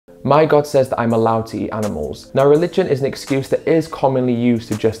My God says that I'm allowed to eat animals. Now, religion is an excuse that is commonly used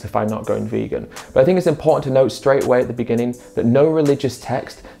to justify not going vegan, but I think it's important to note straight away at the beginning that no religious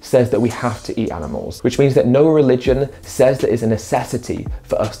text says that we have to eat animals, which means that no religion says that it's a necessity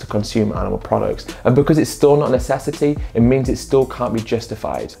for us to consume animal products. And because it's still not a necessity, it means it still can't be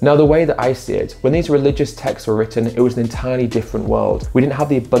justified. Now, the way that I see it, when these religious texts were written, it was an entirely different world. We didn't have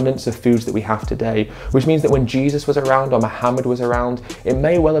the abundance of foods that we have today, which means that when Jesus was around or Muhammad was around, it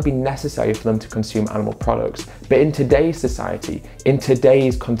may well have been necessary for them to consume animal products. But in today's society, in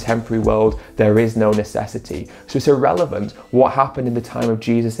today's contemporary world, there is no necessity. So it's irrelevant what happened in the time of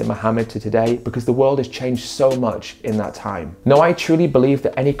Jesus and Muhammad to today, because the world has changed so much in that time. Now, I truly believe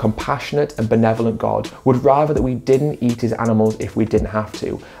that any compassionate and benevolent God would rather that we didn't eat his animals if we didn't have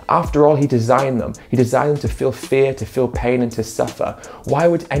to. After all, he designed them. He designed them to feel fear, to feel pain, and to suffer. Why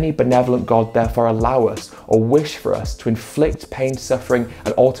would any benevolent God therefore allow us or wish for us to inflict pain, suffering,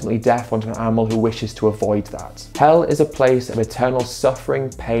 and ultimately death onto an animal who wishes to avoid that? Hell is a place of eternal suffering,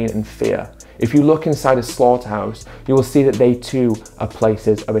 pain, and fear. If you look inside a slaughterhouse, you will see that they too are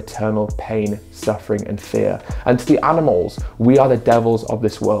places of eternal pain, suffering, and fear. And to the animals, we are the devils of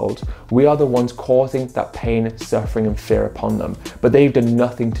this world. We are the ones causing that pain, suffering, and fear upon them, but they've done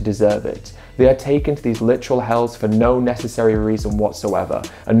nothing to deserve it. They are taken to these literal hells for no necessary reason whatsoever.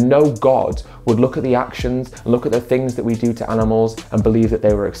 And no God would look at the actions and look at the things that we do to animals and believe that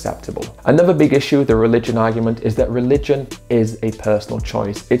they were acceptable. Another big issue with the religion argument is that religion is a personal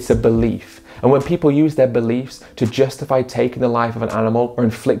choice. It's a belief. And when people use their beliefs to justify taking the life of an animal or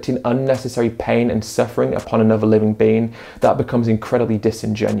inflicting unnecessary pain and suffering upon another living being, that becomes incredibly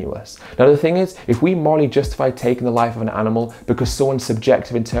disingenuous. Now, the thing is, if we morally justify taking the life of an animal because someone's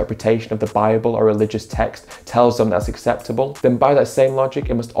subjective interpretation of the Bible or religious text tells them that's acceptable, then by that same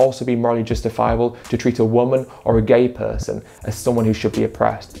logic, it must also be morally justifiable to treat a woman or a gay person as someone who should be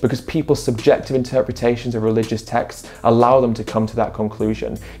oppressed, because people's subjective interpretations of religious texts allow them to come to that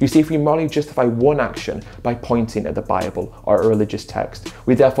conclusion. You see, if we morally justify one action by pointing at the Bible or a religious text,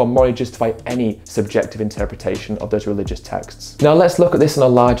 we therefore morally justify any subjective interpretation of those religious texts. Now, let's look at this on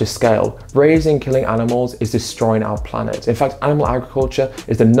a larger scale. Raising and killing animals is destroying our planet. In fact, animal agriculture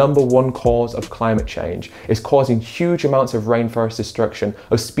is the #1 cause of climate change. It's causing huge amounts of rainforest destruction,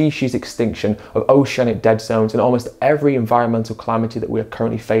 of species extinction, of oceanic dead zones, and almost every environmental calamity that we are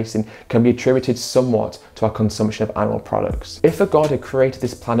currently facing can be attributed somewhat to our consumption of animal products. If a God had created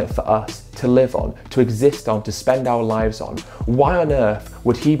this planet for us to live on, to exist on, to spend our lives on, why on earth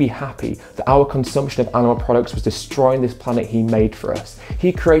would he be happy that our consumption of animal products was destroying this planet he made for us?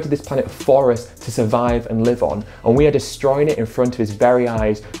 He created this planet for us to survive and live on, and we are destroying it in front of his very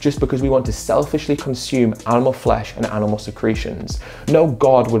eyes just because we want to selfishly consume animal flesh and animal secretions. No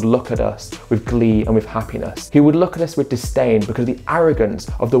God would look at us with glee and with happiness. He would look at us with disdain because of the arrogance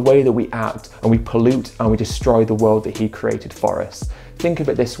of the way that we act and we pollute and we destroy the world that he created for us. Think of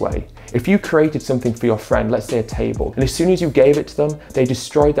it this way. If you created something for your friend, let's say a table, and as soon as you gave it to them, they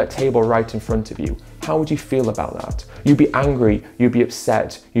destroyed that table right in front of you, how would you feel about that? You'd be angry, you'd be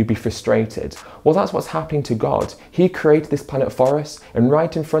upset, you'd be frustrated. Well, that's what's happening to God. He created this planet for us, and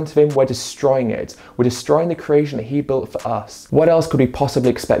right in front of him, we're destroying it. We're destroying the creation that he built for us. What else could we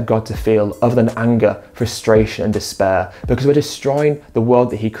possibly expect God to feel other than anger, frustration, and despair? Because we're destroying the world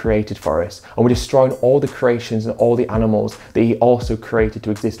that he created for us, and we're destroying all the creations and all the animals that he also created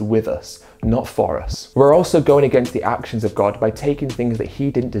to exist with us, not for us. We're also going against the actions of God by taking things that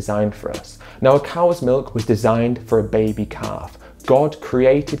he didn't design for us. Now, a cow's milk was designed for a baby calf. God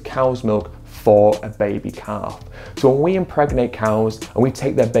created cow's milk for a baby calf. So when we impregnate cows and we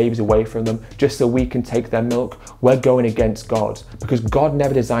take their babies away from them just so we can take their milk, we're going against God, because God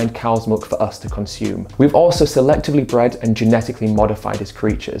never designed cow's milk for us to consume. We've also selectively bred and genetically modified his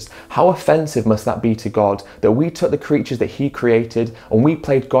creatures. How offensive must that be to God that we took the creatures that he created and we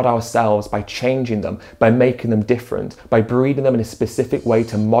played God ourselves by changing them, by making them different, by breeding them in a specific way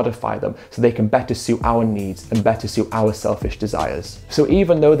to modify them so they can better suit our needs and better suit our selfish desires. So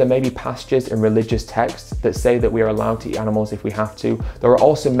even though there may be passages in religious texts that say that we are allowed to eat animals if we have to, there are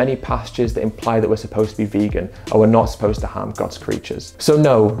also many passages that imply that we're supposed to be vegan or we're not supposed to harm God's creatures. So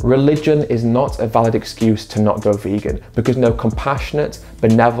no, religion is not a valid excuse to not go vegan, because no compassionate,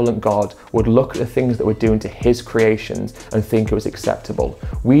 benevolent God would look at the things that we're doing to his creations and think it was acceptable.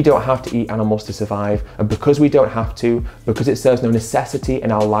 We don't have to eat animals to survive, and because we don't have to, because it serves no necessity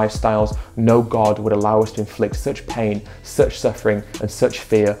in our lifestyles, no God would allow us to inflict such pain, such suffering, and such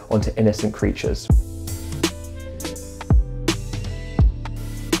fear onto innocent creatures.